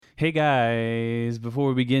Hey guys, before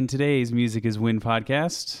we begin today's Music is Win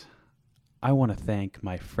podcast, I want to thank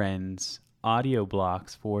my friends Audio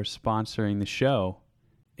Blocks for sponsoring the show.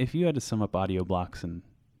 If you had to sum up Audio Blocks in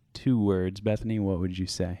 2 words, Bethany, what would you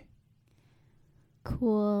say?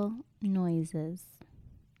 Cool noises.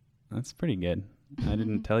 That's pretty good. I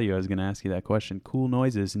didn't tell you I was going to ask you that question. Cool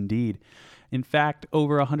noises, indeed. In fact,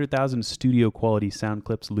 over 100,000 studio-quality sound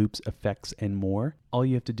clips, loops, effects, and more. All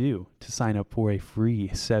you have to do to sign up for a free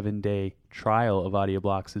 7-day trial of Audio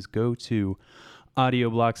Blocks is go to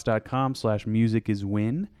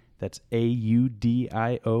audioblocks.com/musiciswin. That's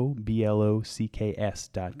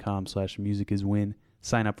audioblocks.com/musiciswin.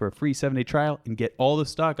 Sign up for a free 7-day trial and get all the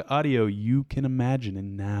stock audio you can imagine.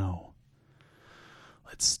 And now,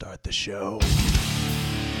 let's start the show.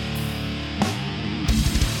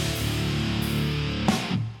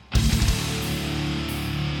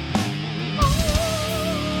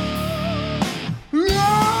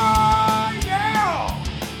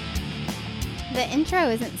 The intro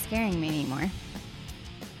isn't scaring me anymore.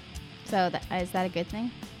 So is that a good thing?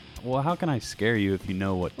 Well, how can I scare you if you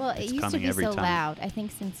know what Well, it's it used to coming be every so time? loud. I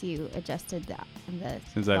think since you adjusted the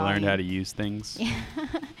Since I learned volume. how to use things. Yeah.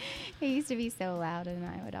 It used to be so loud and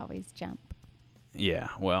I would always jump. Yeah,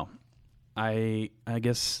 well, I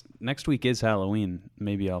guess next week is Halloween.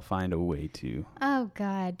 Maybe I'll find a way to Oh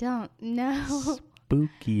God, don't. No. spook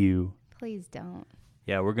you. Please don't.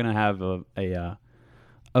 Yeah, we're gonna have a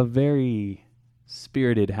very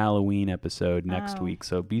spirited Halloween episode next Oh, week,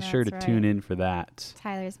 so be sure to that's tune right. in for that.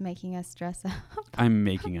 Tyler's making us dress up. I'm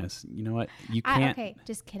making us. You know what? You can't. Okay,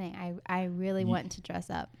 just kidding. I really want to dress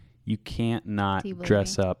up. You can't not Do you believe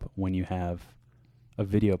dress me? up when you have a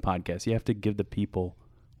video podcast. You have to give the people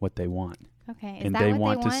what they want. Okay, is And that they what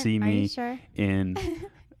want they to see Are me you sure? in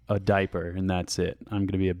a diaper, and that's it. I'm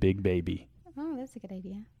gonna be a big baby. Oh, that's a good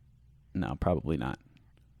idea. No, probably not.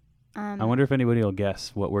 I I wonder if anybody will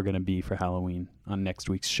guess what we're going to be for Halloween on next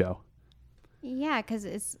week's show. Yeah,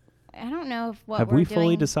 because I don't know if what Have we're we doing.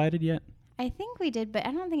 fully decided yet? I think we did, but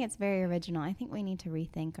I don't think it's very original. I think we need to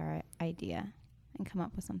rethink our idea and come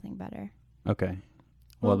up with something better. Okay.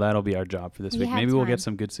 Well, that'll be our job for this you week. have Maybe we'll get time.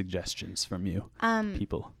 some good suggestions from you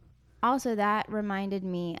people. Also, that reminded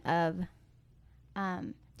me of,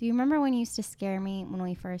 do you remember when you used to scare me when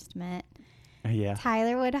we first met? Yeah.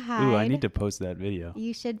 Tyler would hide. Ooh, I need to post that video.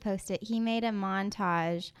 You should post it. He made a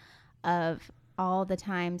montage of all the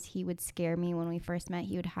times he would scare me when we first met.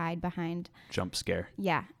 He would hide behind. Jump scare.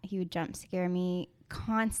 Yeah, he would jump scare me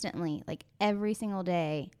constantly. Like every single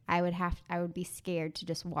day, I would be scared to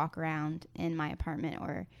just walk around in my apartment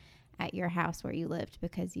or at your house where you lived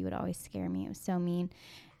because you would always scare me. It was so mean.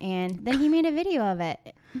 And then he made a video of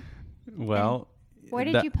it. Well, Where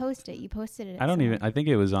did you post it? You posted it. I don't even, I think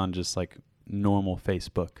it was on just like normal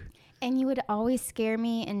Facebook. And you would always scare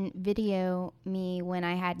me and video me when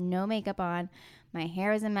I had no makeup on. My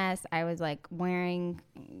hair was a mess. I was like wearing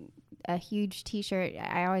a huge t-shirt.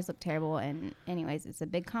 I always look terrible. And anyways, it's a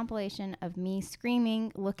big compilation of me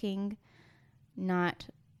screaming, looking not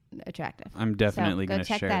attractive. I'm definitely go going to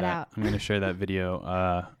check share that that. out. I'm going to share that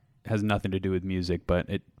video. Has nothing to do with music, but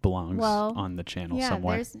it belongs on the channel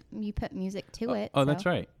somewhere. You put music to it. Oh, so that's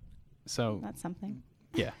right. So that's something.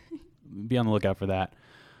 yeah, be on the lookout for that.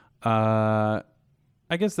 I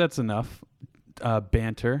guess that's enough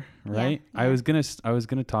banter, right? Yeah. I was gonna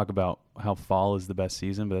talk about how fall is the best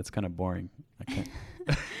season, but that's kind of boring. I can't.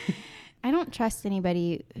 I don't trust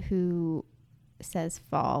anybody who says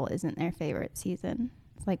fall isn't their favorite season.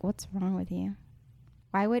 It's like, what's wrong with you?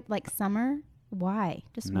 Why would, like, summer? Why?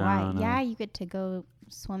 Just why? No. Yeah, you get to go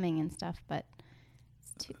swimming and stuff, but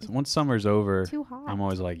it's too, Once summer's over, too hot. I'm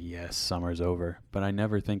always like, yes, summer's over. But I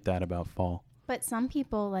never think that about fall. But some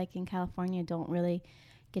people, like in California, don't really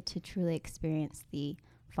get to truly experience the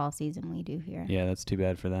fall season we do here. Yeah, that's too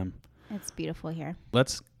bad for them. It's beautiful here.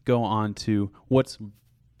 Let's go on to what's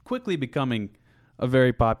quickly becoming a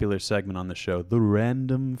very popular segment on the show, the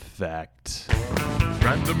Random Fact.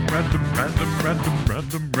 Random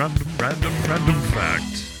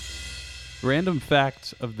fact. Random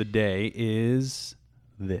fact of the day is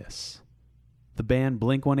this. The band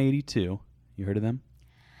Blink-182, you heard of them?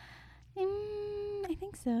 I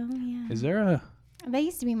think so, yeah. Is there a... They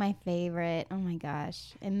used to be my favorite. Oh my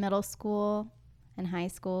gosh. In middle school and high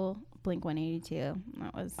school, Blink-182.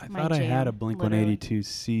 That was I my thought I jam, had a literally. Blink-182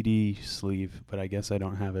 CD sleeve, but I guess I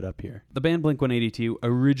don't have it up here. The band Blink-182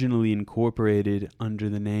 originally incorporated under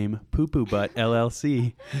the name Poo Poo Butt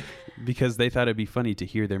LLC because they thought it'd be funny to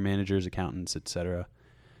hear their managers, accountants, etc.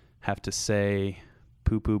 have to say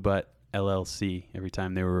Poo Poo Butt LLC every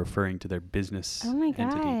time they were referring to their business Oh my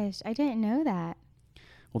entity. gosh. I didn't know that.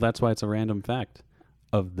 Well, that's why it's a random fact.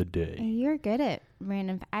 of the day. You're good at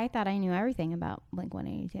random. I thought I knew everything about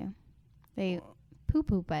Blink-182. They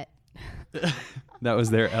poo-poo, but That was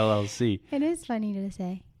their LLC. it is funny to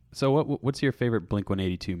say. So what's your favorite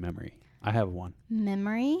Blink-182 memory? I have one.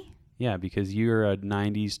 Memory? Yeah, because you're a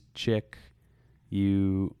 90s chick.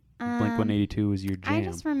 Blink-182 was your jam. I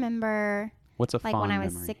just remember, What's a like, fond when I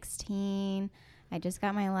was memory? 16, I just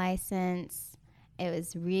got my license. It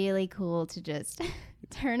was really cool to just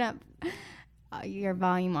turn up your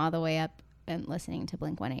volume all the way up and listening to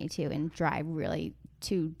Blink-182 and drive really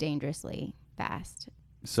too dangerously fast.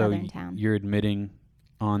 So Southern town. you're admitting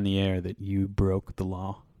on the air that you broke the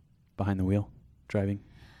law behind the wheel driving?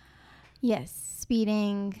 Yes,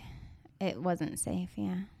 speeding. It wasn't safe,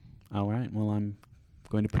 yeah. All right. Well, I'm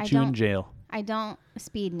going to put I you in don't- jail. I don't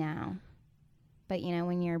speed now. But,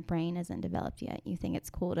 when your brain isn't developed yet, you think it's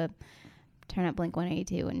cool to turn up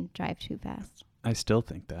Blink-182 and drive too fast. I still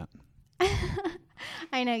think that.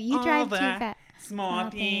 I know, you drive too fast. Small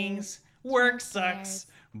things. Work sucks.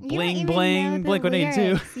 Bling, bling,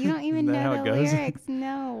 Blink-182. You don't even Isn't that how know it the goes? lyrics.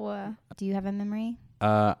 No. Do you have a memory?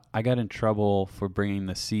 I got in trouble for bringing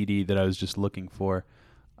the CD that I was just looking for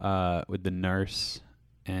with the nurse,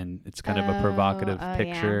 and it's kind of a provocative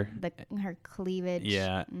picture. Yeah. Her cleavage.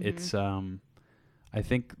 Yeah, Mhm. it's I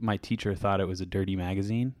think my teacher thought it was a dirty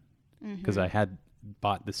magazine because I had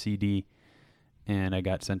bought the CD and I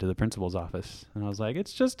got sent to the principal's office, and I was like,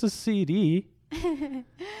 "It's just a CD."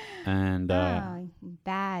 And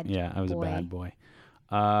bad. yeah, I was boy. a bad boy.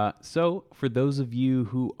 So for those of you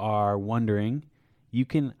who are wondering, you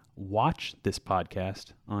can watch this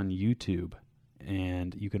podcast on YouTube,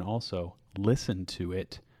 and you can also listen to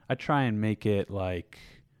it. I try and make it like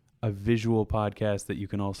a visual podcast that you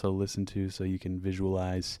can also listen to, so you can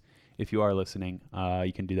visualize. If you are listening,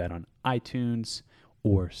 you can do that on iTunes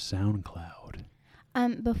or SoundCloud.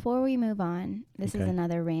 Before we move on, this is Okay.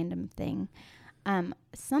 another random thing.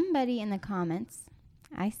 Somebody in the comments,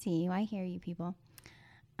 I see you, I hear you people.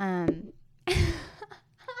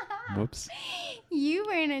 Whoops. You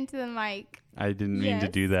ran into the mic. I didn't mean to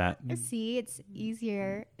Yes. do that. See, it's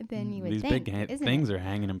easier than you would These think. big isn't things it? are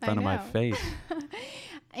hanging in I front of my know. face.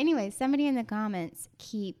 Anyway, somebody in the comments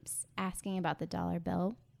keeps asking about the dollar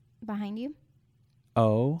bill behind you.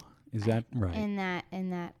 Oh, is that right? And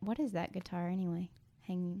that, what is that guitar anyway?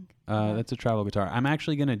 Hanging. That's a travel guitar. I'm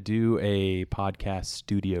actually going to do a podcast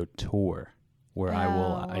studio tour where I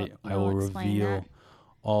will you'll explain reveal that.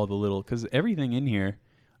 all the little, because everything in here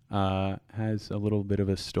has a little bit of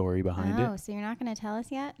a story behind Oh, it. so you're not going to tell us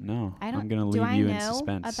yet? No, I don't. I'm going to do leave I you know in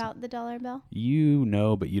suspense. about the dollar bill? You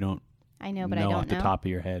know, but you don't I know, but I know don't off the know. top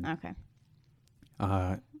of your head. Okay.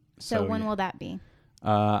 So when yeah. will that be?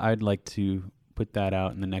 I'd like to put that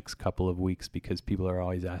out in the next couple of weeks because people are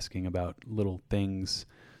always asking about little things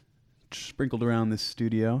sprinkled around this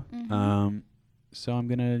studio. So I'm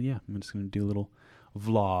just gonna do a little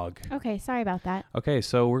vlog. Okay, sorry about that. Okay,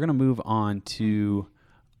 so we're gonna move on to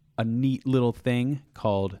a neat little thing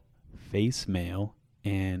called face mail,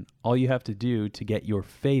 and all you have to do to get your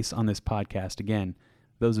face on this podcast, again,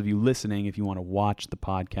 those of you listening, if you want to watch the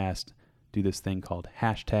podcast, do this thing called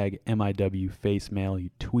 #MIWFacemail. You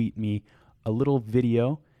tweet me a little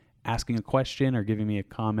video asking a question or giving me a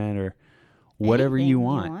comment or whatever Anything you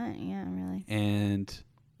want. Yeah, really. And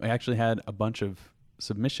I actually had a bunch of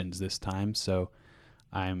submissions this time, so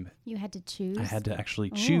You had to choose. I had to actually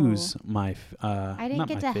choose my I didn't not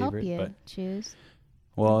get my to help favorite, you but choose.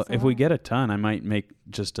 well, That's a if we lot. get a ton, I might make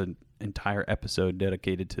just an entire episode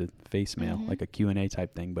dedicated to face mail, Mhm. like a Q&A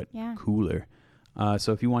type thing, but Yeah. cooler.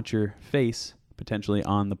 So if you want your face potentially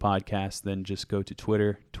on the podcast, then just go to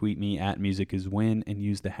Twitter, tweet me @musiciswin, and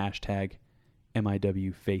use the hashtag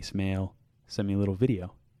 #MIWFacemail. Send me a little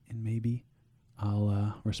video, and maybe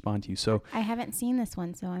I'll respond to you. So I haven't seen this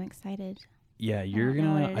one, so I'm excited. yeah,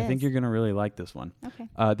 I think is. you're gonna really like this one. Okay.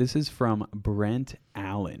 This is from Brent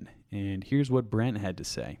Allen, and here's what Brent had to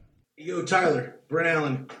say. Yo, Tyler, Brent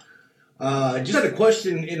Allen. I just had a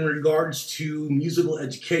question in regards to musical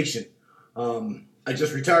education. I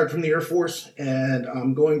just retired from the Air Force, and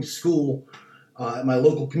I'm going to school at my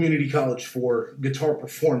local community college for guitar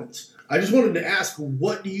performance. I just wanted to ask,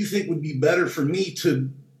 what do you think would be better for me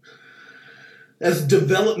as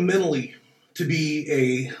developmentally, to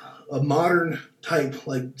be a modern type,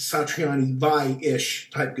 like Satriani Vai-ish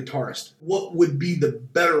type guitarist? What would be the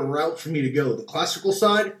better route for me to go, the classical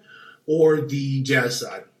side or the jazz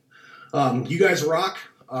side? You guys rock.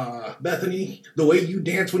 Bethany, the way you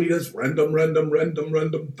dance when he does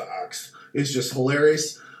random facts is just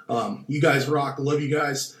hilarious. You guys rock. Love you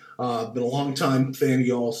guys. Been a long time fan of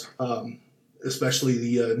y'all's, especially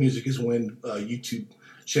the Music is Win YouTube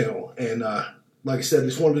channel. And like I said,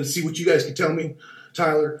 just wanted to see what you guys could tell me.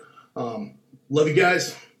 Tyler, love you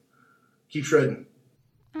guys. Keep shredding.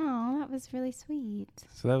 Oh, that was really sweet.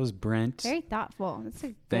 So that was Brent. Very thoughtful. That's a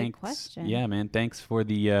good Thanks. question. Yeah, man. Thanks for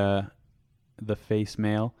the face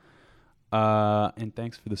mail. And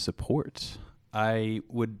thanks for the support. The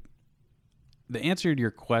answer to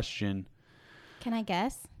your question. Can I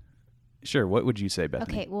guess? Sure. What would you say,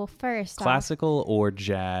 Bethany? Okay, well, Classical or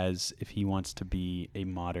jazz if he wants to be a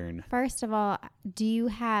modern. First of all, do you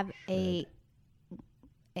have an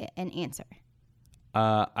answer?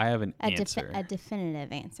 I have an answer. A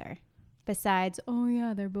definitive answer. Besides, oh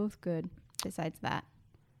yeah, they're both good. Besides that.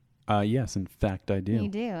 Yes, in fact, I do. You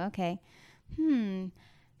do? Okay.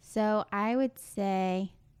 So I would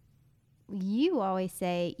say, you always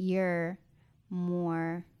say you're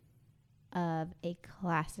more of a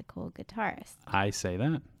classical guitarist. I say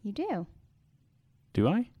that. You do? Do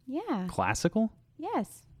I? Yeah. Classical?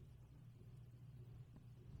 Yes.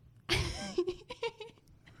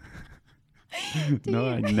 No,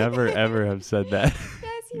 I never ever have said that.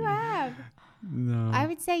 Yes, you have. No. I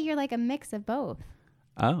would say you're like a mix of both.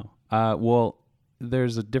 Oh. Well,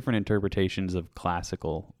 there's different interpretations of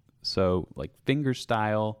classical. So, like finger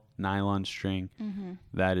style, nylon string,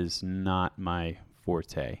 that is not my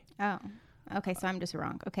forte. Oh. Okay, so I'm just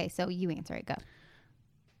wrong. Okay, so you answer it. Go.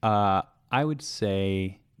 I would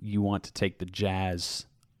say you want to take the jazz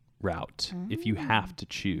route if you have to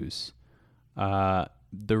choose.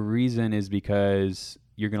 The reason is because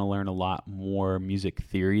you're going to learn a lot more music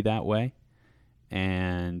theory that way,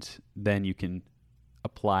 and then you can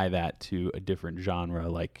apply that to a different genre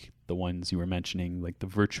like the ones you were mentioning, like the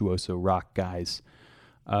virtuoso rock guys.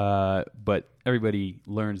 But everybody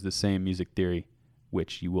learns the same music theory,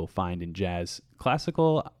 which you will find in jazz.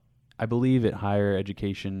 Classical, I believe at higher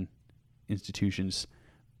education institutions,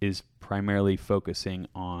 is primarily focusing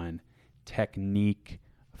on technique,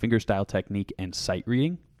 fingerstyle technique, and sight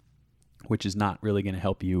reading, which is not really going to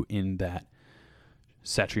help you in that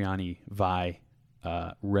Satriani Vi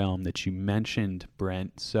realm that you mentioned,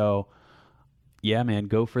 Brent. So, yeah, man,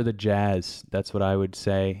 go for the jazz. That's what I would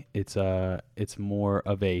say. It's more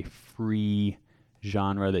of a free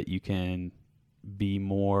genre that you can be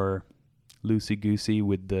more loosey-goosey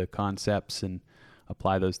with the concepts and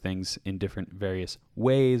apply those things in different various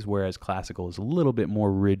ways, whereas classical is a little bit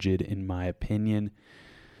more rigid in my opinion.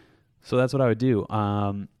 So that's what I would do.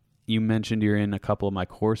 You mentioned you're in a couple of my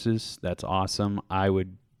courses. That's awesome. I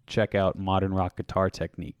would check out Modern Rock Guitar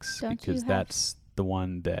Techniques because that's the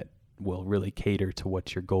one that will really cater to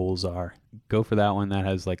what your goals are. Go for that one. That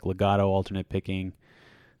has like legato, alternate picking,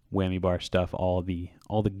 whammy bar stuff, all the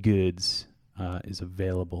goods is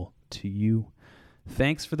available to you.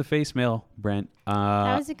 Thanks for the face mail, Brent.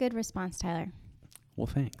 That was a good response, Tyler. Well,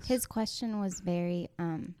 thanks. His question was very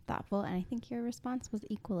thoughtful, and I think your response was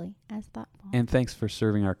equally as thoughtful. And thanks for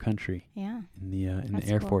serving our country. Yeah. In the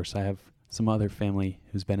Air Force. I have some other family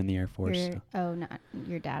who's been in the Air Force.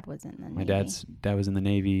 Your dad was in the Navy. My dad was in the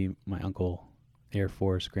Navy. My uncle, Air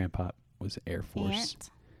Force. Grandpa was Air Force.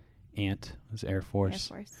 Aunt was Air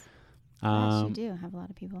Force. Air Force. Yes, you do have a lot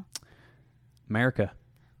of people. America.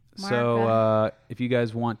 So if you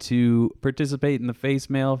guys want to participate in the face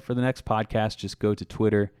mail for the next podcast, just go to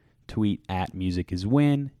Twitter, tweet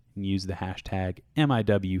 @musiciswin, and use the hashtag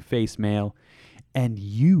MIWFacemail, and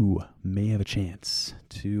you may have a chance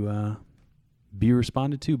to be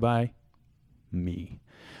responded to by me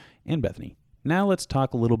and Bethany. Now let's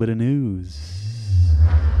talk a little bit of news.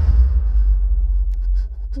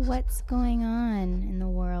 What's going on in the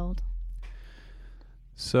world?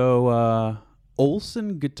 So,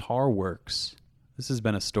 Olson Guitar Works. This has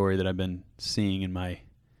been a story that I've been seeing in my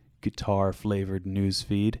guitar-flavored news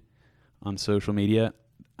feed on social media.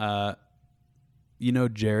 You know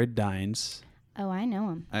Jared Dines. Oh, I know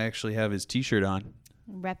him. I actually have his T-shirt on.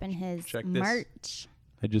 Repping his Check this. merch.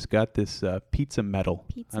 I just got this pizza medal.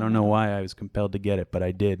 I don't know why I was compelled to get it, but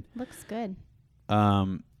I did. Looks good.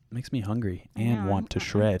 Makes me hungry and want to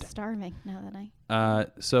shred. I'm starving now that I...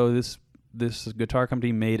 So this guitar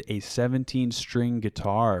company made a 17-string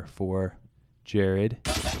guitar for Jared.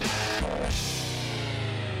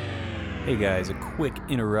 Hey guys, a quick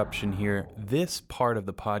interruption here. This part of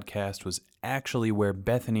the podcast was actually where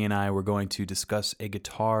Bethany and I were going to discuss a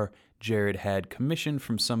guitar Jared had commissioned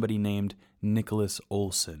from somebody named Nicholas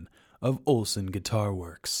Olson of Olson Guitar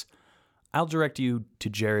Works. I'll direct you to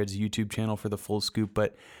Jared's YouTube channel for the full scoop,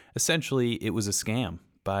 but essentially it was a scam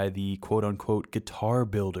by the quote-unquote guitar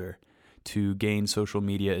builder to gain social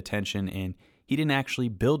media attention, and he didn't actually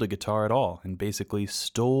build a guitar at all and basically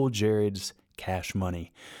stole Jared's cash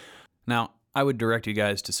money. Now, I would direct you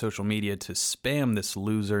guys to social media to spam this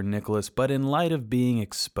loser, Nicholas, but in light of being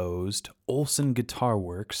exposed, Olson Guitar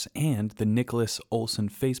Works and the Nicholas Olson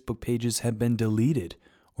Facebook pages have been deleted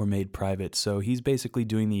or made private, so he's basically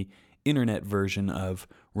doing the internet version of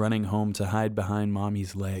running home to hide behind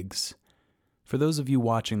mommy's legs. For those of you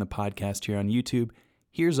watching the podcast here on YouTube,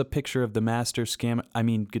 here's a picture of the master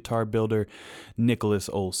guitar builder, Nicholas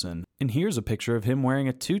Olson. And here's a picture of him wearing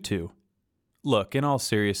a tutu. Look, in all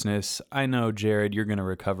seriousness, I know, Jared, you're going to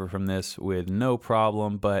recover from this with no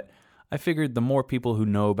problem, but I figured the more people who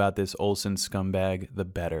know about this Olson scumbag, the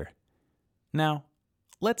better. Now,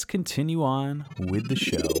 let's continue on with the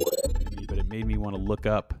show. But it made me want to look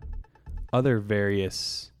up other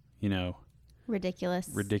various,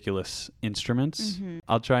 ridiculous instruments. Mm-hmm.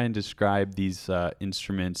 I'll try and describe these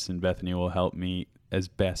instruments, and Bethany will help me as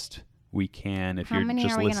best we can if How you're many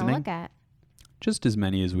just are we listening. going to look at? Just as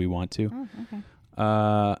many as we want to. Oh,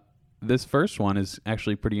 okay. This first one is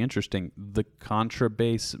actually pretty interesting. The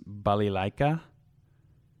contrabass balalaika.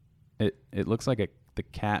 It looks like the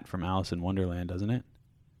cat from Alice in Wonderland, doesn't it?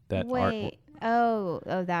 Wait. Oh,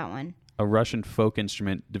 that one. A Russian folk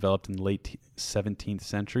instrument developed in the late 17th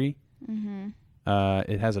century. Mm-hmm.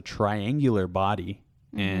 It has a triangular body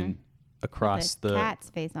and across With a the cat's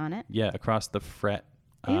face on it. Yeah, across the fret.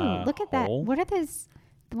 Ew, look at that. hole. What are those?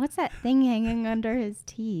 What's that thing hanging under his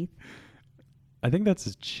teeth? I think that's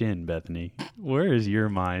his chin, Bethany. Where is your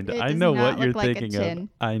mind? It I does know not what you're look like a thinking of. chin.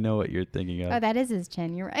 I know what you're thinking of. Oh, that is his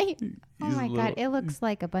chin. You're right. Oh He's my a God. little- It looks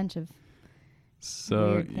like a bunch of.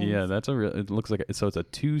 So weird yeah, things. that's a real. It looks like so it's a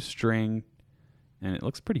 2-string, and it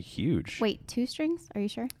looks pretty huge. Wait, 2 strings? Are you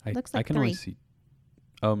sure? Looks like I can 3. only see.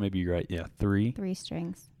 Oh, maybe you're right. Yeah, 3. 3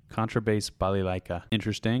 strings. Contrabass balalaika.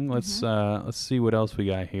 Interesting. Mm-hmm. Let's see what else we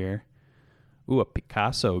got here. Ooh, a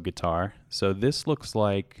Picasso guitar. So this looks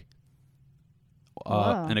like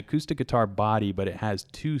Whoa. an acoustic guitar body, but it has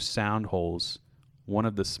 2 sound holes. One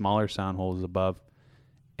of the smaller sound holes above,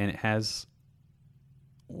 and it has.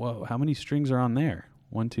 Whoa! How many strings are on there?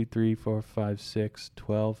 1, 2, 3, 4, 5, 6,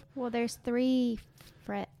 12. Well, there's 3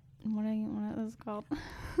 fret. What are those called?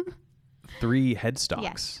 3 headstocks.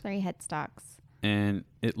 Yes, 3 headstocks. And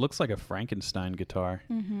it looks like a Frankenstein guitar,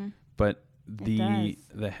 Mm-hmm. but does.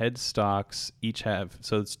 the headstocks each have,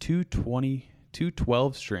 so it's 2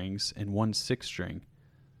 12 strings and 1 6-string.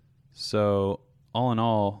 So all in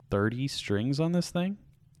all, 30 strings on this thing.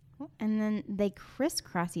 And then they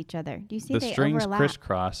crisscross each other. Do you see The they strings overlap?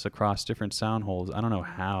 crisscross across different sound holes. I don't know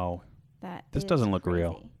how. This Is doesn't look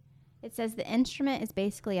real. crazy. It says the instrument is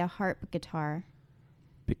basically a harp guitar.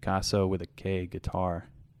 Picasso with a K guitar.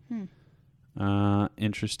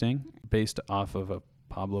 Interesting. Based off of a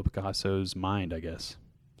Pablo Picasso's mind, I guess.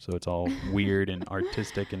 So it's all weird and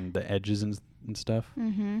artistic and the edges and stuff.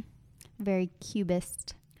 Mm-hmm. Very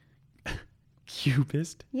cubist.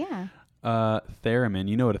 Cubist. Yeah. Theremin.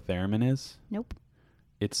 You know what a theremin is? Nope.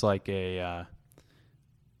 It's like a,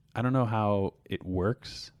 I don't know how it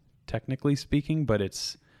works, technically speaking, but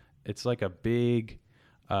it's like a big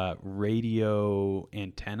radio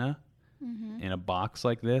antenna in a box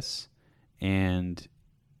like this. And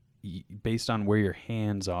based on where your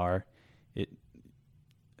hands are, it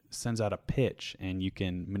sends out a pitch, and you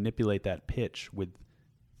can manipulate that pitch with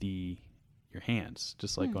your hands,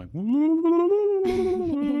 just like going.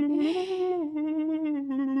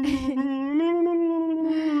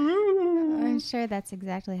 I'm sure that's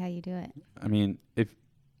exactly how you do it. I mean,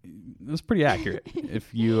 that's pretty accurate.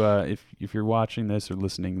 if you're watching this or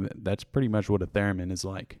listening, that's pretty much what a theremin is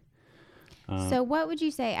like. So what would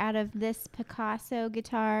you say out of this Picasso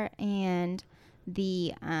guitar and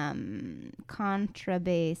the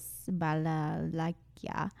contrabass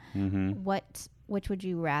balalaika, which would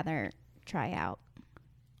you rather try out?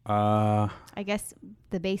 I guess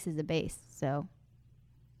the bass is a bass, so.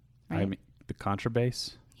 Right? I mean, the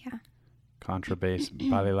contrabass. Yeah. Contrabass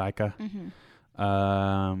balalaika.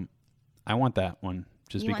 I want that one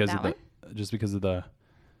just You want because that of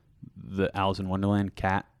the Alice in Wonderland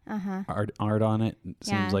cat art on it. It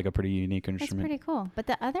Yeah. seems like a pretty unique That's instrument. pretty cool. But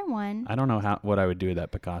the other one, I don't know what I would do with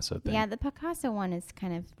that Picasso thing. yeah, the Picasso one is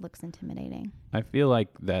kind of looks intimidating. I feel like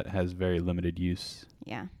that has very limited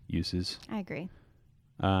Yeah, uses. I agree.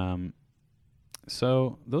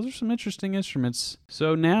 So those are some interesting instruments.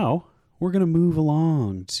 So now we're going to move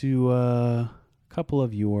along to a couple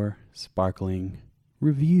of your sparkling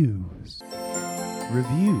reviews.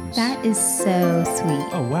 That is so sweet.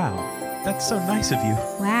 Oh, wow. That's so nice of you.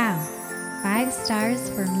 Wow. 5 stars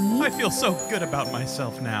for me? I feel so good about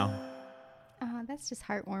myself now. Oh, that's just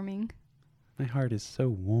heartwarming. My heart is so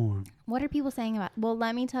warm. What are people saying about? Well,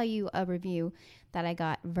 let me tell you a review that I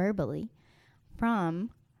got verbally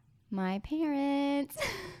from My parents.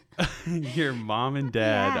 Your mom and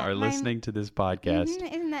dad Yeah, are listening to this podcast.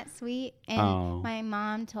 Isn't that sweet? And Oh. my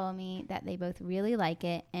mom told me that they both really like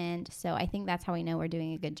it. And so I think that's how we know we're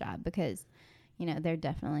doing a good job because, they're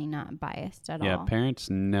definitely not biased at Yeah, all. parents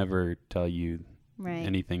never tell you Right.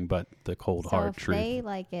 anything but the cold hard if truth. they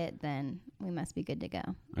like it, then we must be good to go.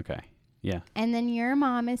 Okay. Yeah. And then your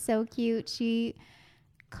mom is so cute. She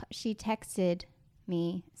texted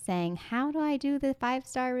me saying, "How do I do the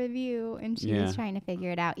 5-star review?" And she was trying to figure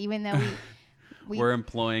it out, even though we're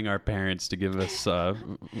employing our parents to give us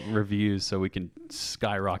reviews so we can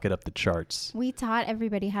skyrocket up the charts. we taught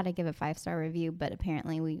everybody how to give a 5-star review, but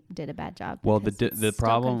apparently we did a bad job. Well, because the it's still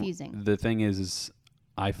problem, confusing. the thing is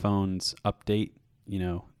iPhones update,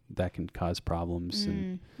 that can cause problems,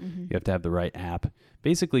 and Mm-hmm. you have to have the right app.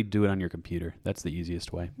 Basically, do it on your computer. That's the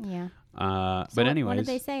easiest way. Yeah. But anyways, what did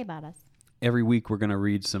they say about us? every week we're going to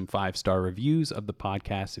read some 5-star reviews of the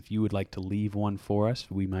podcast. If you would like to leave one for us,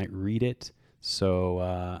 we might read it.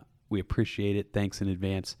 So we appreciate it. Thanks in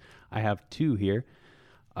advance. I have 2 here.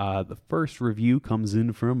 The first review comes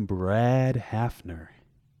in from Brad Hafner,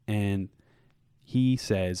 and he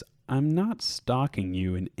says, "I'm not stalking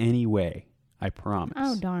you in any way, I promise.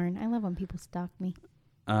 Oh, darn. I love when people stalk me.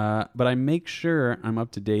 But I make sure I'm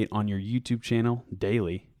up to date on your YouTube channel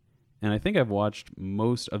daily, and I think I've watched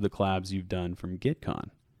most of the collabs you've done from GitCon.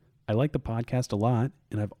 I like the podcast a lot,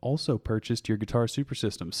 and I've also purchased your Guitar Super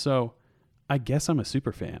System, so I guess I'm a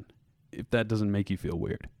super fan, if that doesn't make you feel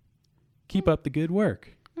weird. Keep up the good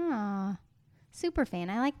work." Aw. Super fan.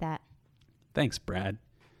 I like that. Thanks, Brad.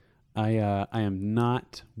 I am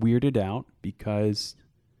not weirded out because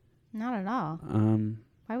Not at all.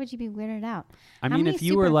 Why would you be weirded out? I How mean, many if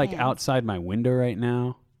you were super like fans? outside my window right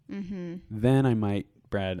now, Mm-hmm. then I might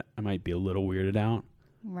be a little weirded out.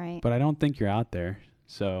 Right. But I don't think you're out there.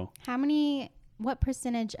 So What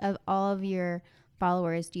percentage of all of your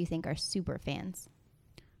followers do you think are super fans?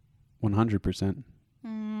 100%.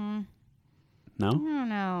 I No? don't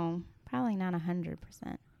know. Probably not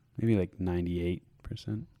 100%. Maybe like 98%.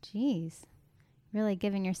 Jeez. Really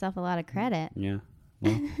giving yourself a lot of credit. Yeah.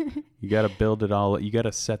 Well, you got to build it all. You got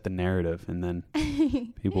to set the narrative, and then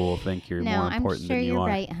people will think you're No, more I'm important sure than you you're are.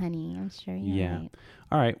 right, honey. I'm sure you're Yeah. right.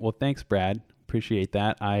 All right. Well, thanks, Brad. Appreciate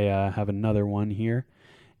that. I have another one here,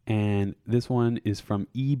 and this one is from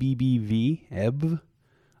EBBV,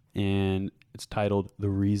 and it's titled "The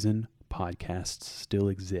Reason Podcasts Still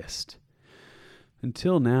Exist."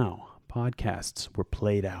 Until now, podcasts were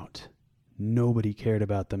played out. Nobody cared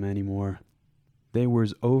about them anymore. They were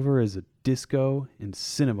as over as a disco and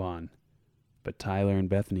Cinnabon. But Tyler and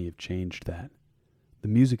Bethany have changed that. The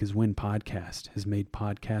Music Is Win podcast has made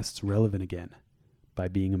podcasts relevant again by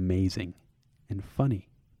being amazing and funny.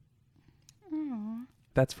 Aw.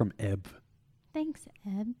 That's from Eb. Thanks,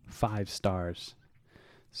 Ed. 5 stars.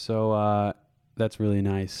 So that's really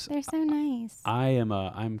nice. They're so nice. I'm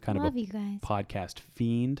kind Love of a you guys. podcast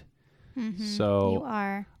fiend. Mhm. So you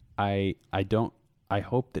are. I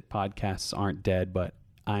hope that podcasts aren't dead, but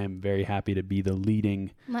I am very happy to be the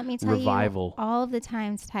leading Let me tell revival. you all of the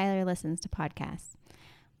times Tyler listens to podcasts.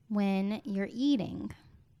 When you're eating,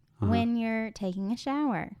 when you're taking a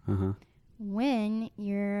shower, when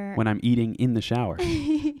you're When I'm eating in the shower.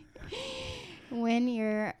 when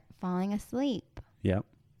you're falling asleep, Yep.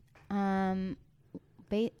 in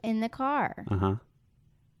the car.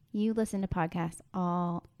 You listen to podcasts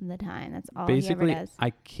all the time. That's all Basically, he ever does. I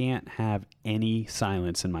can't have any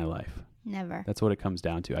silence in my life. Never. That's what it comes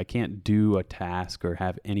down to. I can't do a task or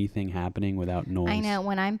have anything happening without noise. I know.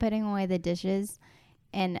 When I'm putting away the dishes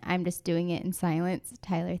and I'm just doing it in silence,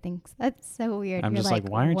 Tyler thinks that's so weird. I'm You're just like,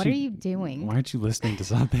 why aren't what you are you doing? Why aren't you listening to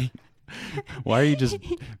something? Why are you just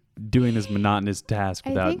doing this monotonous task I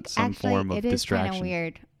without think some actually form of it is distraction? kind of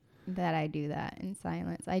weird that I do that in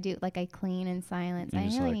silence. I clean in silence. You're I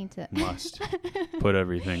just really like, need to must put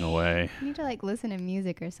everything away. I need to listen to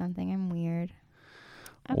music or something. I'm weird.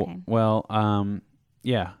 Okay.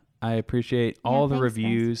 Yeah, I appreciate all the thanks, guys.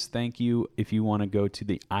 reviews. Thank you. If you want to go to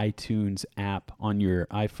the iTunes app on your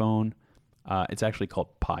iPhone, it's actually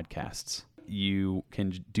called Podcasts. You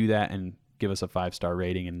can do that and give us a 5-star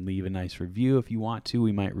rating and leave a nice review if you want to.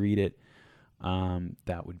 We might read it.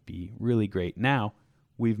 That would be really great. Now,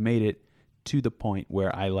 we've made it to the point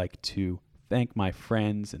where I like to thank my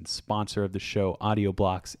friends and sponsor of the show,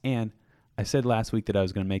 AudioBlocks. And I said last week that I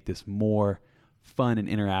was going to make this more fun and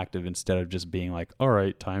interactive instead of just being like, all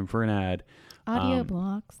right, time for an ad. Audio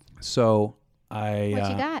blocks. So What you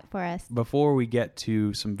got for us? before we get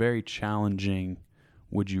to some very challenging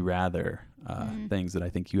would you rather things that I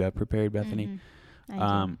think you have prepared, Bethany,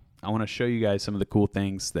 I do. I want to show you guys some of the cool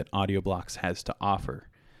things that AudioBlocks has to offer.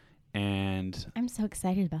 And I'm so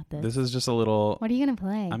excited about this. this is just a little... What are you going to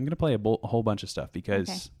play? I'm going to play a whole bunch of stuff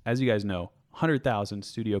because, as you guys know, 100,000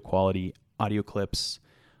 studio quality audio clips,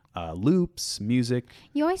 loops, music.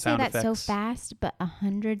 You always say sound that so effects. fast, but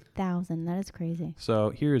 100,000, that is crazy.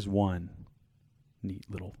 So here's one neat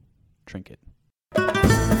little trinket.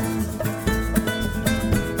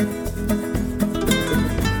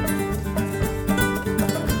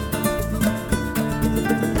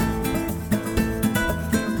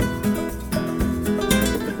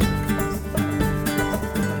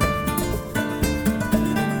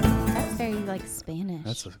 That's very like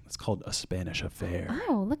Spanish. It's called a Spanish affair.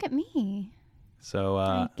 Oh, look at me. So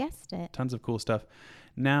I guessed it. tons of cool stuff.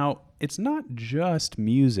 Now, it's not just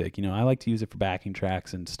music. You know, I like to use it for backing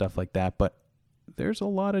tracks and stuff like that, but there's a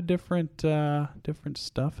lot of different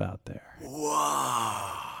stuff out there.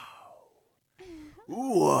 Wow.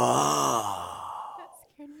 That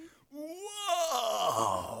scared me.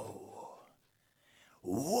 Whoa.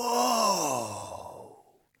 Whoa.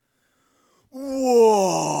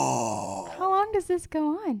 Whoa. How long does this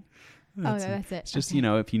go on? That's That's it. It's just, Okay. you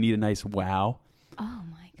know, if you need a nice wow Oh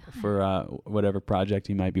my god. for whatever project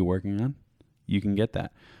you might be working on, you can get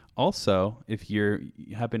that. Also, if you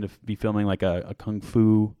happen to be filming like a kung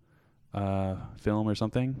fu film or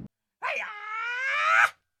something,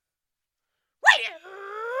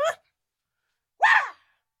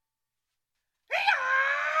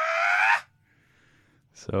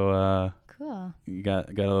 so Cool. you got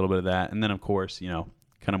a little bit of that, and then of course, you know,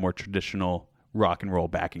 kind of more traditional rock and roll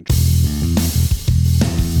backing.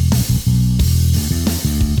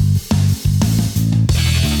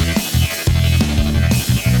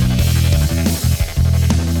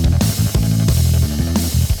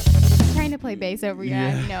 Trying to play bass over you. I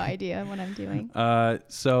have no idea what I'm doing.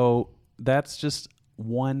 So that's just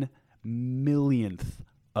 1/1,000,000th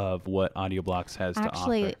of what Audio Blocks has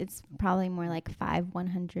Actually, to offer. it's probably more like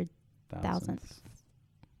 5/100,000th. Thousandths.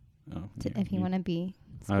 Oh, If you want to be.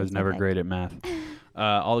 I was never specific. great at math.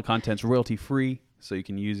 All the content's royalty free, so you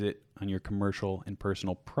can use it on your commercial and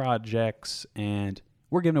personal projects. And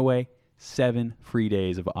we're giving away 7 free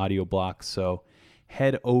days of Audio Blocks. So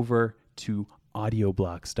head over to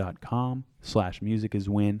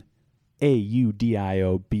audioblocks.com/musiciswin,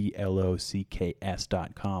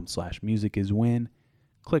 AUDIOBLOCKS.com/musiciswin.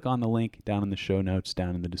 Click on the link down in the show notes,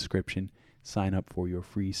 down in the description. Sign up for your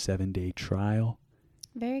free 7-day trial.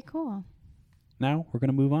 Very cool. Now we're going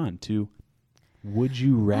to move on to Would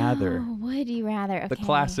You Rather, Oh, would you rather? Okay. the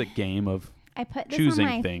classic game of I put this choosing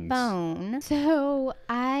on my things. phone. So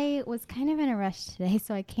I was kind of in a rush today,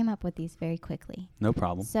 so I came up with these very quickly. no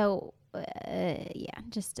problem. So, yeah,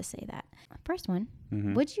 just to say that. First one.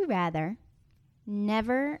 Mhm. Would you rather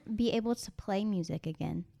never be able to play music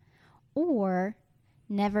again or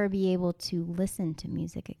never be able to listen to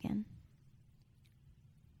music again?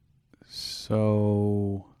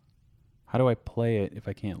 So, how do I play it if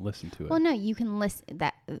I can't listen to it? Well, no, you can listen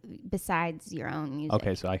that besides your own music.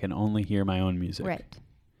 Okay, so I can only hear my own music. Right.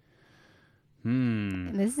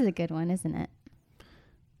 This This is a good one, isn't it?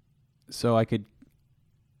 So I could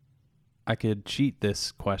cheat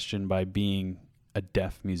this question by being a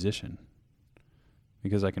deaf musician.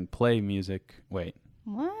 Because I can play music. Wait,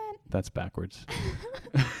 What? that's backwards.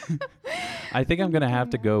 I think I'm going to have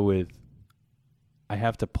to go with I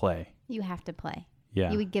have to play. You have to play.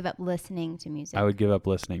 Yeah. You would give up listening to music. I would give up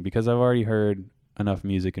listening because I've already heard enough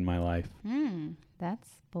music in my life. That's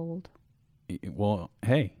bold. Well,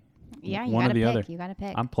 hey, Yeah, you one or gotta the pick. other. You gotta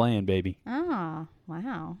pick. I'm playing, baby. Oh,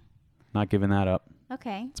 wow. Not giving that up.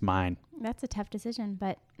 Okay, It's mine. that's a tough decision,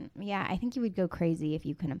 but yeah, I think you would go crazy if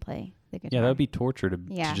you couldn't play the guitar. Yeah, that would be torture to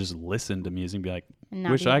Yeah. just listen to music and be like, And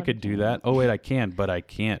not wish be I able could to do play that. it. Oh, wait, I can, but I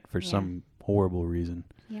can't for Yeah. some horrible reason.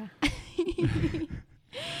 Yeah.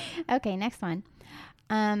 Okay, next one.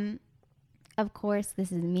 Of course,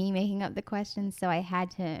 this is me making up the questions, so I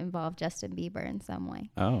had to involve Justin Bieber in some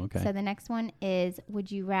way. Oh, okay. So the next one is,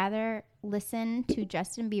 would you rather listen to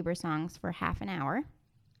Justin Bieber songs for half an hour,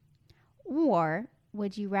 or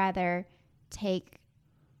would you rather take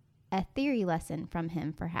a theory lesson from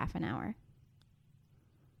him for half an hour?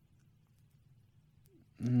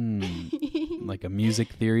 Like a music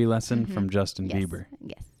theory lesson from Justin Yes. Bieber.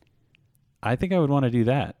 Yes. I think I would want to do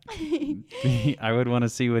that. I would want to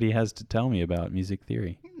see what he has to tell me about music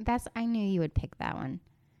theory. I knew you would pick that one.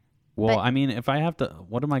 Well, But- I mean, if I have to,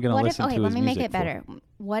 what am I going to What if, listen okay, to let his me make music it for? better.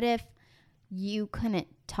 What if you couldn't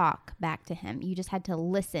talk back to him? You just had to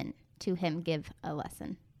listen to him give a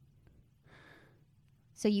lesson.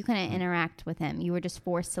 So you couldn't interact with him. You were just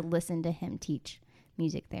forced to listen to him teach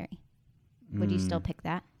music theory. Would you still pick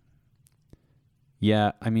that?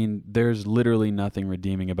 Yeah, I mean, there's literally nothing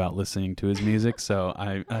redeeming about listening to his music, so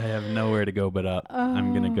I have nowhere to go but up.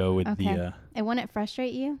 I'm gonna go with okay. And wouldn't it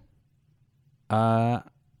frustrate you? the.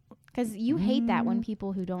 Because you hate that when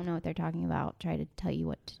people who don't know what they're talking about try to tell you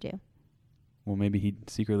what to do. Well, maybe he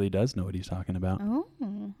secretly does know what he's talking about. Oh,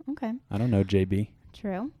 okay. I don't know, JB.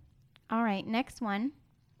 True. All right, next one.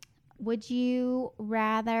 Would you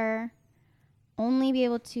rather only be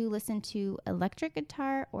able to listen to electric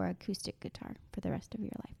guitar or acoustic guitar for the rest of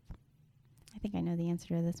your life? I think I know the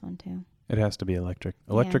answer to this one too. It has to be electric.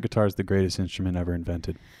 Electric guitar is the greatest instrument ever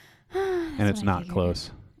invented, and it's not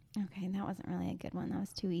close. Okay, that wasn't really a good one. That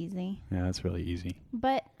was too easy. Yeah, that's really easy.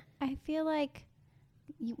 But I feel like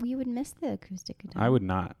you would miss the acoustic guitar. I would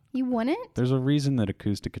not. You wouldn't? There's a reason that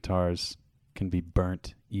acoustic guitars can be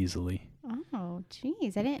burnt easily. Oh,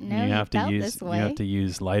 jeez. I didn't know You have to felt use this way. you have to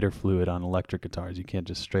use lighter fluid on electric guitars. You can't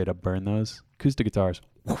just straight up burn those. Acoustic guitars,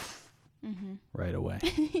 right away.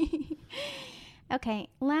 Okay,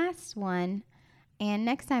 last one. And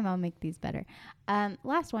next time I'll make these better.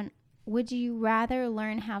 Last one. Would you rather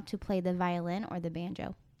learn how to play the violin or the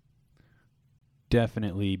banjo?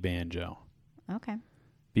 Definitely banjo, Okay.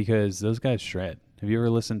 because those guys shred. Have you ever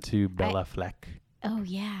listened to Bella Fleck? Oh,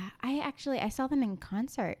 yeah. I saw them in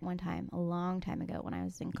concert one time, a long time ago when I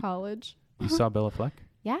was in college. You saw Bella Fleck?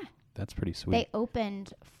 Yeah. That's pretty sweet. They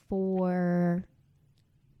opened for...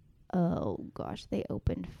 Oh, gosh. They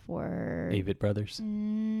opened for... Avett Brothers.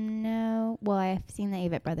 No. Well, I've seen the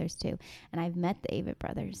Avett Brothers, too. And I've met the Avett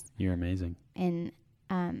Brothers. You're amazing. And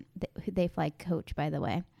they fly coach, by the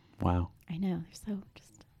way. Wow. I know. They're so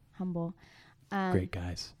just humble. Great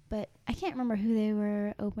guys. But I can't remember who they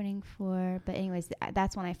were opening for. But anyways,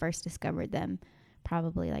 that's when I first discovered them,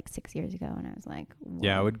 probably like 6 years ago. And I was like, whoa.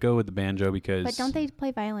 Yeah, I would go with the banjo because... But don't they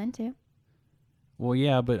play violin, too? Well,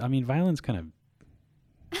 yeah, but I mean, violin's kind of...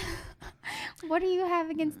 What do you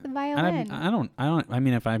have against the violin? I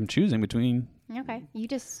mean, if I'm choosing between... Okay.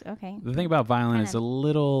 Okay. The thing about violin Kinda. is a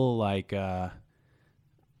little like... I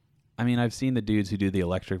mean, I've seen the dudes who do the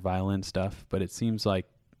electric violin stuff, but it seems like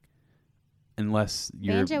unless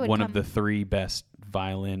you're Banjo would one come- of the 3 best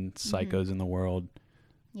violin psychos in the world,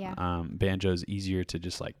 Yeah. banjo's easier to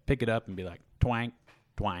just like pick it up and be like twank,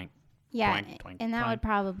 twank. Yeah. Twank, twank, And that twank. would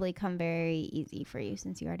probably come very easy for you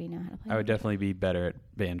since you already know how to play. I would banjo. definitely be better at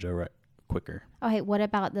banjo quicker. Oh, hey, what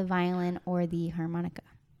about the violin or the harmonica?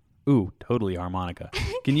 Ooh, totally harmonica.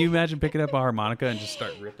 Can you imagine picking up a harmonica and just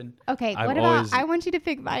start ripping? Okay, I've what always- about, I want you to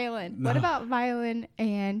pick violin. What No. about violin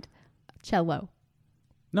and cello?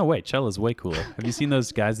 No, wait, cello's way cooler. Have you seen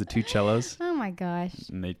those guys, the 2 cellos? Oh my gosh.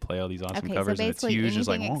 And they play all these awesome Okay, so covers and it's basically huge. It's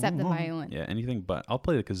like, anything except the violin. Yeah, anything but. I'll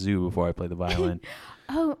play the kazoo before I play the violin.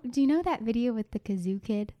 Oh, do you know that video with the kazoo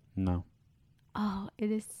kid? No. Oh, it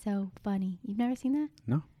is so funny. You've never seen that?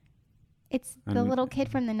 No. It's the little kid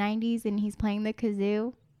from the 90s and he's playing the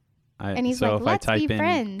kazoo. And he's so like, if "Let's I be type in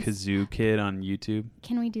friends." kazoo kid on YouTube,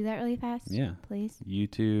 Can we do that really fast? Yeah. Please?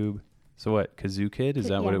 YouTube. So what? Kazoo kid? Is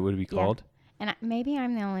that what Yeah, it would be yeah. called? And maybe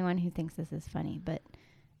I'm the only one who thinks this is funny, but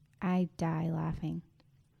I die laughing.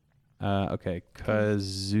 Okay.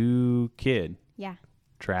 Kazoo kid. Yeah.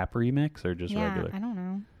 Trap remix or just Yeah, regular? I don't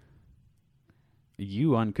know.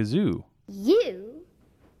 You on kazoo. You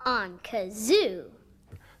on kazoo.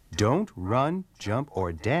 Don't run, jump,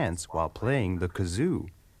 or dance while playing the kazoo.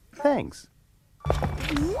 Thanks.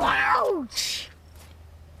 Ouch!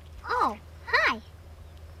 Oh, hi.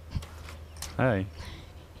 Hey.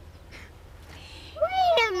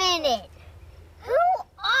 Wait a minute. Who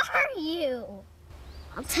are you?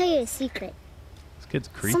 I'll tell you a secret. This kid's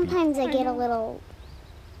creepy. Sometimes I get a little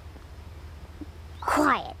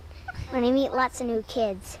quiet when I meet lots of new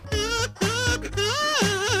kids.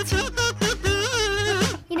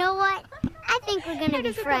 You know what? I think we're gonna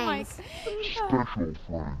be friends.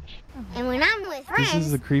 And when I'm with friends, This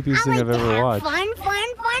is the creepiest I thing like I've to ever have watched. Fun.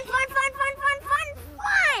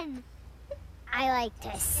 I like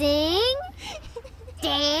to sing,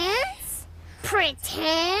 dance,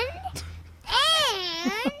 pretend,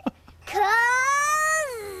 and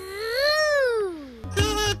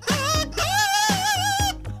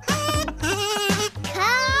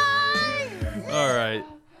All right.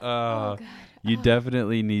 You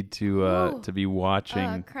definitely need to be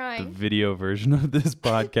watching the crying. video version of this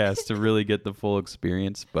podcast to really get the full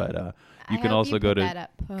experience. But you can also go to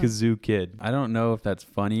Kazoo Kid. I don't know if that's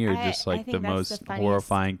funny or just I like think the that's most the funniest.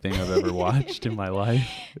 horrifying thing I've ever watched in my life.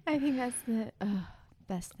 I think that's the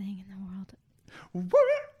best thing in the world.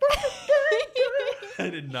 I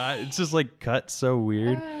did not. It's just like cut so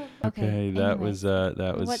weird. Okay, that was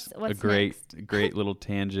What's a great next? great little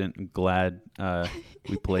tangent. I'm glad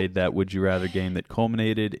we played that Would You Rather game that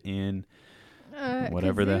culminated in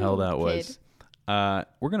whatever the hell that was. Kid.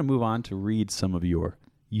 We're going to move on to read some of your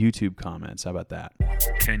YouTube comments. How about that?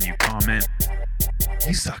 Can you comment?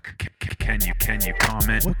 You suck. Can you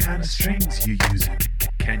comment? What kind of strings you using?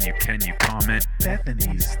 Can you comment?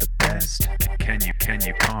 Bethany's the best. Can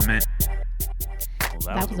you comment?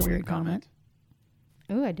 Well, That was a weird comment.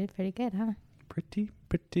 Ooh, I did pretty good, huh? Pretty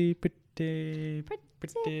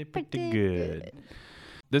good.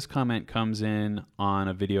 This comment comes in on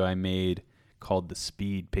a video I made called The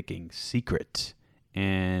Speed Picking Secret.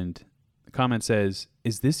 And the comment says,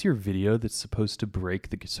 "Is this your video that's supposed to break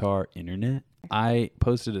the guitar internet?" I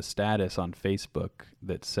posted a status on Facebook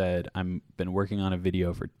that said, "I've been working on a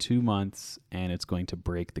video for 2 months and it's going to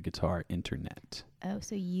break the guitar internet." Oh,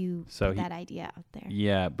 so you So put that idea out there.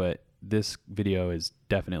 Yeah, but this video is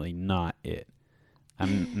definitely not it.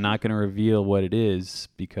 I'm not going to reveal what it is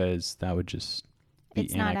because that would just be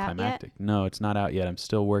It's not out yet? anticlimactic. No, it's not out yet. I'm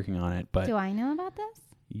still working on it, but Do I know about this?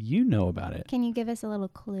 you know about it. Can you give us a little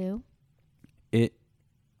clue It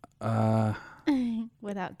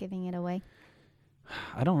without giving it away?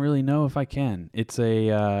 I don't really know if I can. It's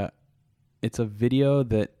a video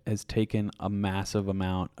that has taken a massive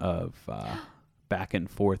amount of back and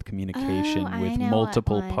forth communication Oh, I with know what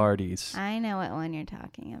multiple one. parties. I know what one you're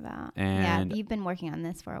talking about. And yeah, you've been working on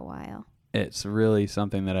this for a while. It's really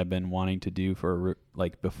something that I've been wanting to do for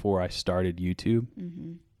like before I started YouTube.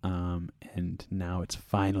 Mm-hmm. And now it's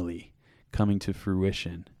finally coming to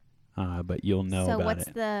fruition. But you'll know So about what's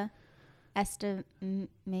it. the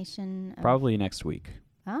estimation? Of Probably next week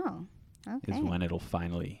Oh, okay. is when it'll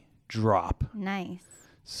finally drop. Nice.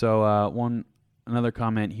 So another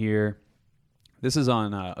comment here. This is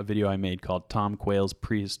on a video I made called Tom Quayle's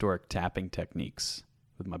Prehistoric Tapping Techniques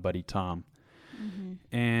with my buddy Tom. Mm-hmm.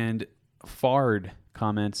 And Fard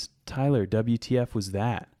comments, "Tyler, WTF was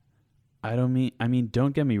that? I mean,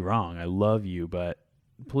 don't get me wrong. I love you, but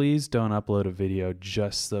please don't upload a video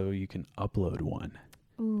just so you can upload one."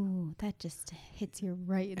 Ooh, that just hits you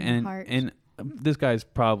right in the And heart. this guy's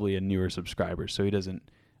probably a newer subscriber, so he doesn't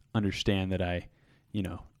understand that I,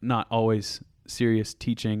 not always serious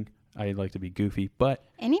teaching. I like to be goofy, but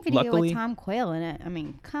Any video luckily, with Tom Quayle in it, I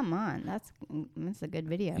mean, come on, that's a good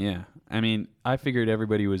video. yeah. I mean, I figured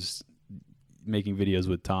everybody was making videos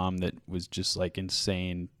with Tom that was just like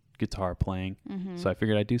insane guitar playing, Mm-hmm. so I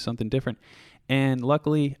figured I'd do something different. And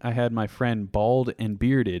luckily, I had my friend Bald and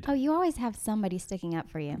Bearded. Oh, you always have somebody sticking up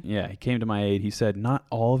for you. Yeah, he came to my aid. He said not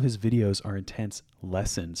all of his videos are intense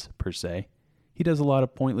lessons, per se. He does a lot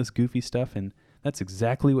of pointless, goofy stuff, and that's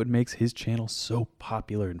exactly what makes his channel so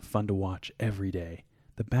popular and fun to watch every day.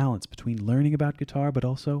 The balance between learning about guitar, but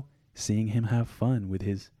also seeing him have fun with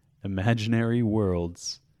his imaginary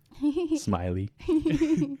worlds. Smiley.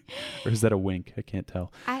 Or is that a wink? I can't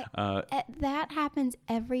tell. That happens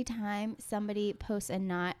every time somebody posts a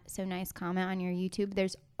not so nice comment on your YouTube.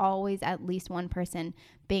 There's always at least one person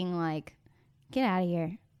being like, "Get out of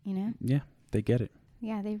here," Yeah, they get it.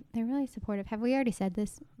 Yeah, they're really supportive. Have we already said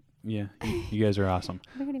this? Yeah, you guys are awesome.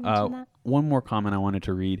 Have we already mentioned that? One more comment I wanted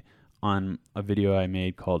to read on a video I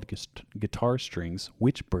made called Guitar Strings,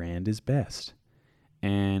 Which Brand is Best?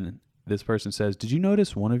 And this person says, "Did you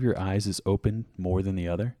notice one of your eyes is open more than the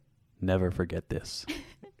other? Never forget this."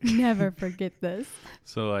 Never forget this.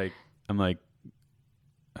 So I'm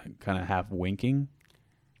kind of half winking.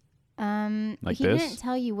 Like he this? didn't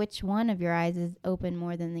tell you which one of your eyes is open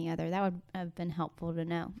more than the other. That would have been helpful to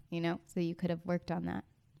know, so you could have worked on that.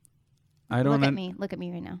 I don't Look at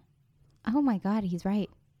me right now. Oh my God, he's right.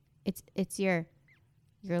 It's your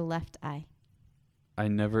left eye.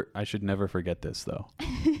 I should never forget this though.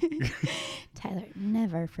 Tyler,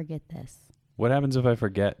 never forget this. What happens if I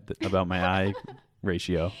forget about my eye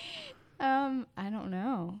ratio? I don't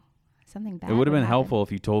know. Something bad. It would have been happen. helpful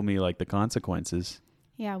if you told me the consequences.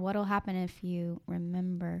 Yeah, what'll happen if you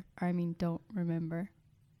remember? Or I mean, don't remember.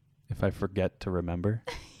 If I forget to remember.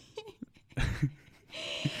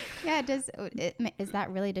 Yeah, is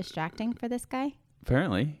that really distracting for this guy?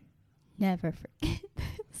 Apparently. Never forget.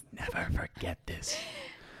 Never forget this.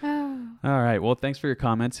 Oh. All right. Well, thanks for your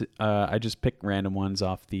comments. I just picked random ones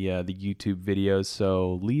off the YouTube videos.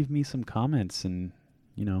 So leave me some comments, and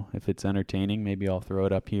if it's entertaining, maybe I'll throw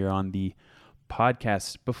it up here on the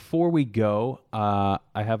podcast. Before we go, I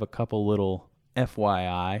have a couple little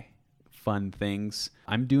FYI fun things.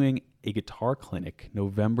 I'm doing a guitar clinic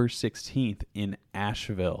November 16th in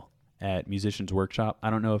Asheville at Musicians Workshop. I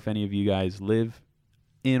don't know if any of you guys live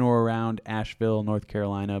in or around Asheville, North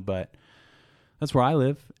Carolina, but that's where I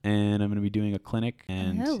live, and I'm going to be doing a clinic.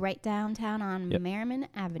 And right downtown on Yep. Merriman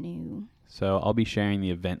Avenue. so I'll be sharing the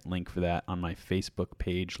event link for that on my Facebook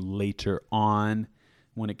page later on.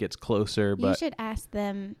 when it gets closer. You But should ask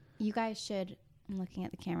them. You guys should. I'm looking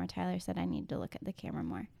at the camera. Tyler said I need to look at the camera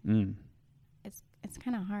more. It's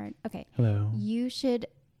kind of hard. Okay. Hello. You should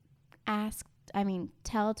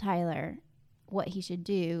tell Tyler what he should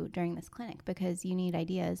do during this clinic, because you need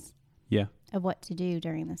ideas Yeah. of what to do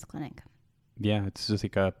during this clinic. Yeah, it's just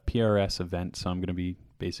like a PRS event, so I'm going to be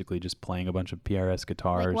basically just playing a bunch of PRS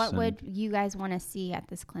guitars. Like, what and would you guys want to see at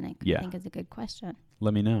this clinic? Yeah. I think is a good question.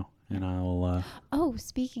 let me know, and I'll... Oh,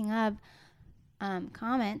 speaking of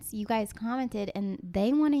comments, you guys commented, and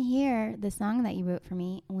they want to hear the song that you wrote for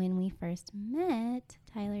me when we first met,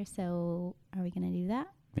 Tyler. So are we going to do that?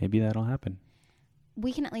 maybe that'll happen.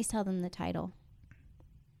 We can at least tell them the title.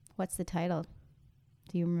 What's the title?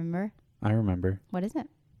 Do you remember? I remember. What is it?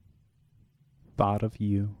 Thought of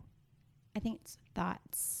You. I think it's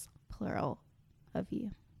thoughts, plural, of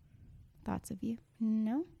you. Thoughts of you.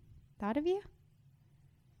 No? Thought of you?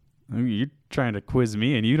 I mean, you're trying to quiz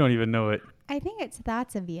me, and you don't even know it. I think it's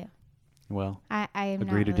thoughts of you. Well, I am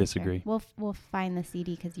agree not to really disagree. Sure. We'll find the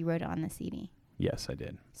CD because you wrote it on the CD. yes, I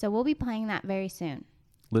did. So we'll be playing that very soon.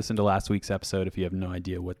 Listen to last week's episode if you have no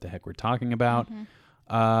idea what the heck we're talking about.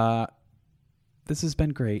 This has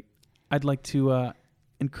been great. I'd like to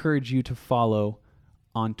encourage you to follow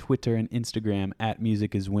on Twitter and Instagram at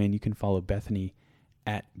Music Is Win. You can follow Bethany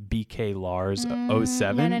at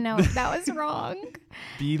BKLars07. No. That was wrong.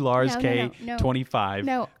 BLarsK25.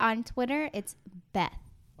 No, on Twitter, it's Beth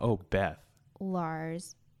Oh, Beth.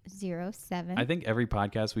 Lars 07. I think every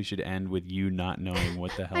podcast we should end with you not knowing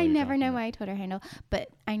what the hell I you're never talking know about. my Twitter handle, but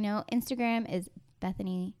I know Instagram is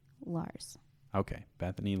Bethany Lars. Okay,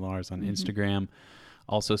 Bethany Lars on Instagram.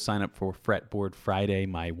 Also sign up for Fretboard Friday,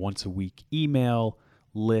 my once a week email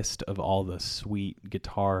list of all the sweet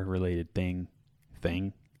guitar related thing,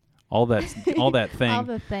 all that thing, All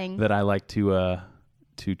the thing. that I like to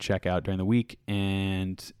check out during the week,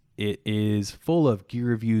 and it is full of gear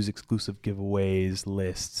reviews, exclusive giveaways,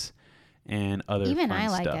 lists, and other Even fun I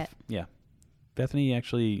like stuff. it. Yeah, Bethany,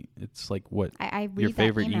 actually, it's like what I read your that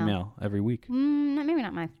favorite email every week. Maybe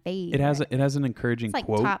not my favorite. It has an encouraging It's like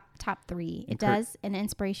quote. top 3. It does an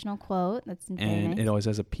inspirational quote. That's very And nice. it always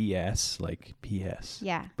has a PS, like PS.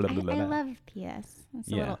 Yeah. Blah, blah, blah, I blah. love PS. It's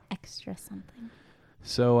a Yeah. little extra something.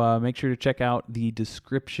 So make sure to check out the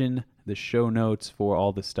description, the show notes for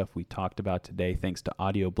all the stuff we talked about today. Thanks to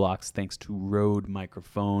Audio Blocks, thanks to Rode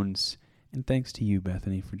microphones, and thanks to you,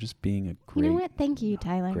 Bethany, for just being a great, You know what? Thank you,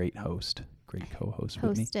 Tyler. great host, great co-host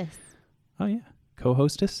with me. Hostess. Oh yeah,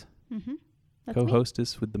 co-hostess, Mm-hmm. That's me.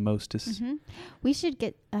 co-hostess with the mostest. Mm-hmm. We should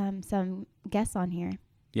get some guests on here.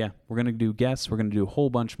 Yeah, we're going to do guests. We're going to do a whole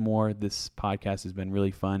bunch more. This podcast has been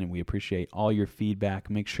really fun, and we appreciate all your feedback.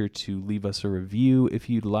 Make sure to leave us a review if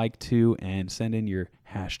you'd like to, and send in your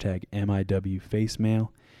hashtag MIW facemail.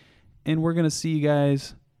 And we're going to see you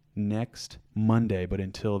guys next Monday. But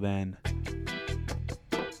until then,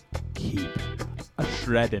 keep a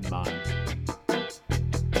shredding, man.